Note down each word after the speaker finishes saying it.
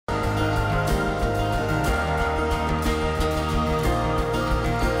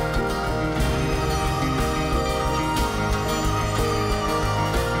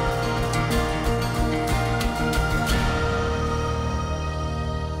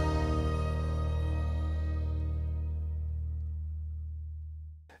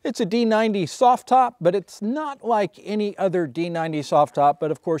It's a D90 soft top, but it's not like any other D90 soft top,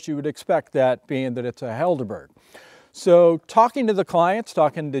 but of course you would expect that being that it's a Helderburg. So talking to the clients,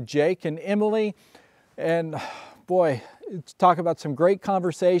 talking to Jake and Emily, and boy, talk about some great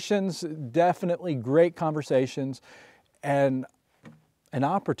conversations, definitely great conversations, and an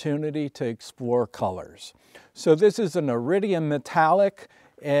opportunity to explore colors. So this is an iridium metallic,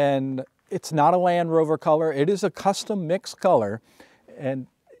 and it's not a Land Rover color. It is a custom mixed color, and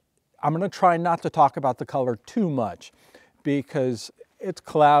I'm going to try not to talk about the color too much because it's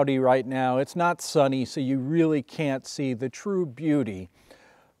cloudy right now. It's not sunny, so you really can't see the true beauty,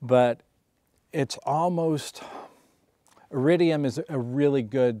 but it's almost, iridium is a really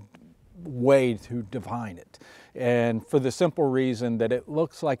good way to define it. And for the simple reason that it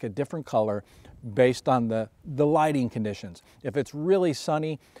looks like a different color based on the lighting conditions. If it's really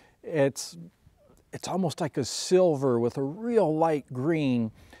sunny, it's almost like a silver with a real light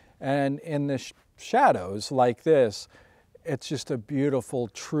green. And in the shadows like this, it's just a beautiful,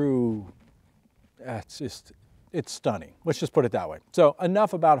 true, it's stunning. Let's just put it that way. So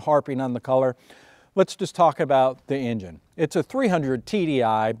enough about harping on the color. Let's just talk about the engine. It's a 300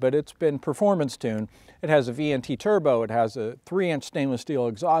 TDI, but it's been performance tuned. It has a VNT turbo. It has a 3-inch stainless steel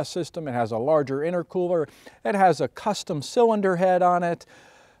exhaust system. It has a larger intercooler. It has a custom cylinder head on it.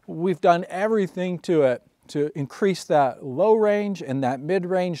 We've done everything to it to increase that low range and that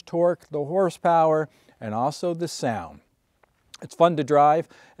mid-range torque, the horsepower, and also the sound. It's fun to drive,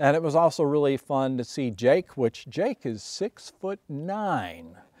 and it was also really fun to see Jake, which Jake is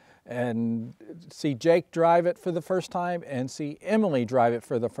 6'9", and see Jake drive it for the first time and see Emily drive it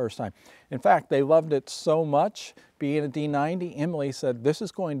for the first time. In fact, they loved it so much, being a D90, Emily said, "This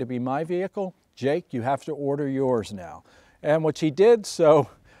is going to be my vehicle. Jake, you have to order yours now." And what she did, so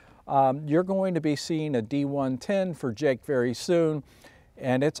you're going to be seeing a D110 for Jake very soon,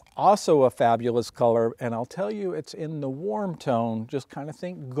 and it's also a fabulous color, and I'll tell you it's in the warm tone, just kind of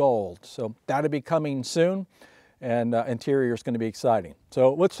think gold. So that'll be coming soon, and interior is going to be exciting.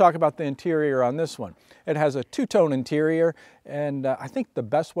 So let's talk about the interior on this one. It has a two-tone interior, and I think the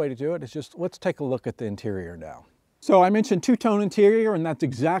best way to do it is just, let's take a look at the interior now. So I mentioned two-tone interior, and that's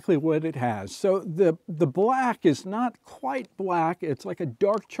exactly what it has. So the black is not quite black, it's like a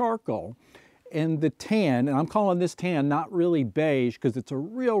dark charcoal. And the tan, and I'm calling this tan not really beige because it's a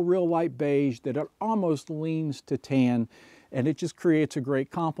real light beige that it almost leans to tan, and it just creates a great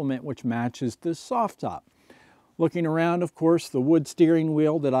complement which matches this soft top. Looking around, of course, the wood steering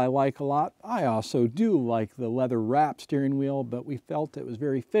wheel that I like a lot. I also do like the leather wrap steering wheel, but we felt it was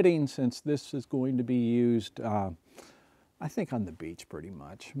very fitting since this is going to be used, I think, on the beach pretty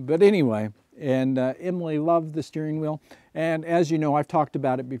much. But anyway, and Emily loved the steering wheel. And as you know, I've talked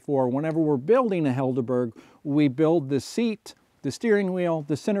about it before, whenever we're building a Helderburg, we build the seat, the steering wheel,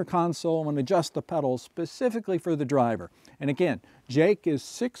 the center console, and adjust the pedals specifically for the driver. And again, Jake is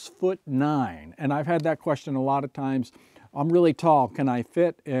 6'9", and I've had that question a lot of times. I'm really tall, can I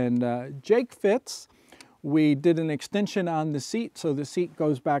fit? And Jake fits. We did an extension on the seat, so the seat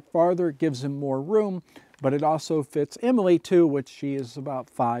goes back farther, it gives him more room, but it also fits Emily too, which she is about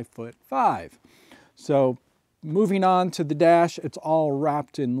 5'5". So moving on to the dash, it's all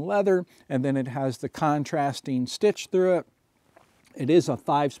wrapped in leather, and then it has the contrasting stitch through it. It is a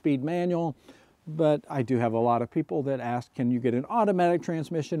 5-speed manual, but I do have a lot of people that ask, can you get an automatic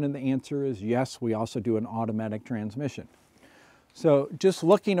transmission? And the answer is yes, we also do an automatic transmission. So just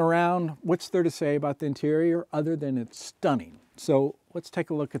looking around, what's there to say about the interior other than it's stunning? So let's take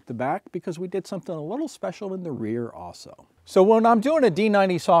a look at the back because we did something a little special in the rear also. So when I'm doing a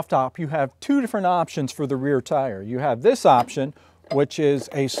D90 soft top, you have two different options for the rear tire. You have this option, which is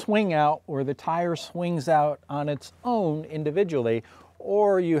a swing out where the tire swings out on its own individually,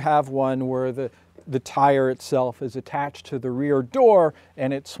 or you have one where the tire itself is attached to the rear door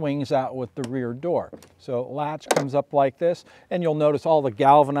and it swings out with the rear door. So latch comes up like this, and you'll notice all the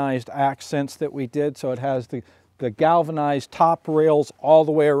galvanized accents that we did. So it has the galvanized top rails all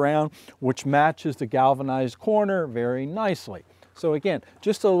the way around, which matches the galvanized corner very nicely. So again,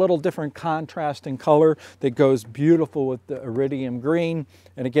 just a little different contrast in color that goes beautiful with the iridium green.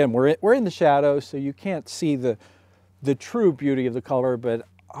 And again, we're in the shadows, so you can't see the true beauty of the color, but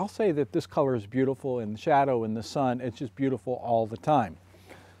I'll say that this color is beautiful in the shadow, in the sun. It's just beautiful all the time.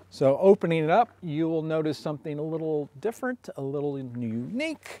 So opening it up, you will notice something a little different, a little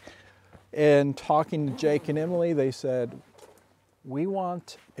unique. And talking to Jake and Emily, they said, we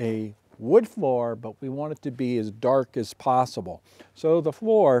want a wood floor, but we want it to be as dark as possible. So the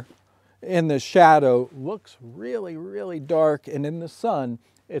floor in the shadow looks really dark, and in the sun,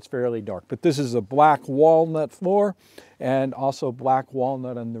 it's fairly dark. But this is a black walnut floor and also black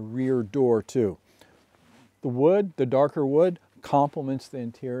walnut on the rear door too. The wood, the darker wood, complements the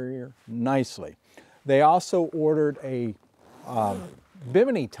interior nicely. They also ordered a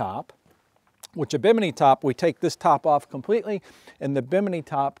bimini top, which a bimini top, we take this top off completely, and the bimini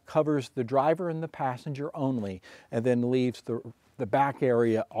top covers the driver and the passenger only, and then leaves the back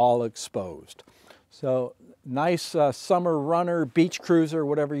area all exposed. So nice summer runner, beach cruiser,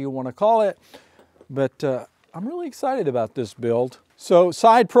 whatever you want to call it. But I'm really excited about this build. So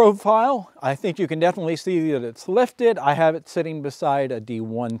side profile, I think you can definitely see that it's lifted. I have it sitting beside a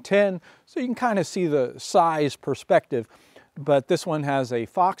D110, so you can kind of see the size perspective. But this one has a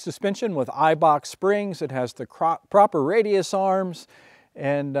Fox suspension with I-box springs. It has the proper radius arms,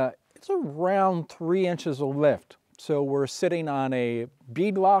 and it's around 3 inches of lift. So we're sitting on a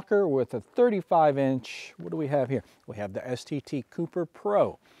bead locker with a 35-inch, what do we have here? We have the STT Cooper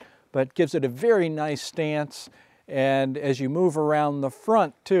Pro, but gives it a very nice stance. And as you move around the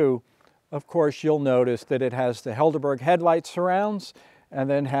front too, of course, you'll notice that it has the Helderburg headlight surrounds, and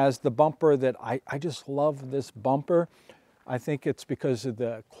then has the bumper that I just love this bumper. I think it's because of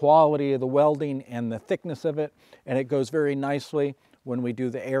the quality of the welding and the thickness of it, and it goes very nicely when we do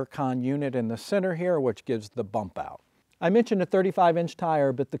the aircon unit in the center here, which gives the bump out. I mentioned a 35-inch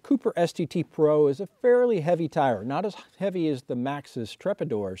tire, but the Cooper STT Pro is a fairly heavy tire, not as heavy as the Maxxis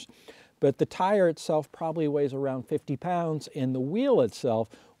Trepadors, but the tire itself probably weighs around 50 pounds, and the wheel itself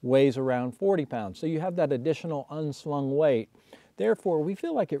weighs around 40 pounds. So you have that additional unslung weight. Therefore, we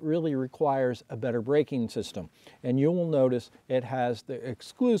feel like it really requires a better braking system. And you will notice it has the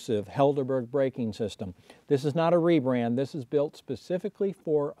exclusive Helderburg braking system. This is not a rebrand. This is built specifically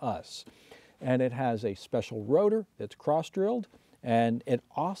for us. And it has a special rotor that's cross-drilled, and it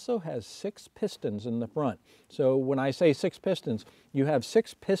also has 6 pistons in the front. So when I say 6 pistons, you have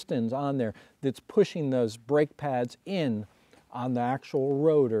 6 pistons on there that's pushing those brake pads in on the actual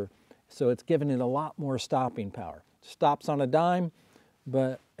rotor. So it's giving it a lot more stopping power. Stops on a dime,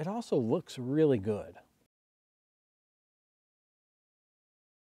 but it also looks really good.